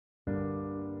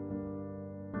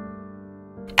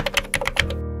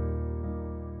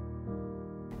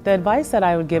The advice that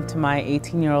I would give to my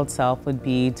 18-year-old self would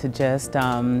be to just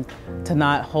to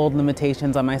not hold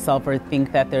limitations on myself or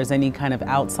think that there's any kind of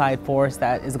outside force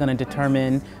that is going to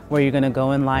determine where you're going to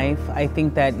go in life. I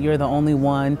think that you're the only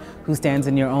one who stands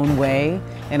in your own way,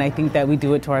 and I think that we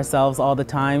do it to ourselves all the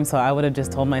time, so I would have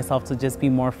just told myself to just be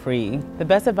more free. The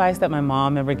best advice that my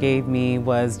mom ever gave me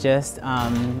was just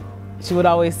she would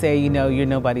always say, you know, you're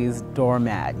nobody's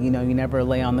doormat. You know, you never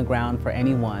lay on the ground for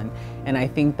anyone. And I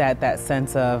think that that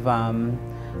sense of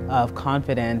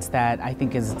confidence that I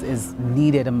think is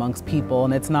needed amongst people.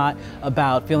 And it's not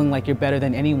about feeling like you're better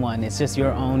than anyone. It's just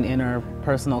your own inner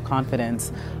personal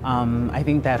confidence. I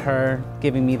think that her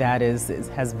giving me that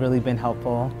has really been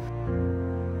helpful.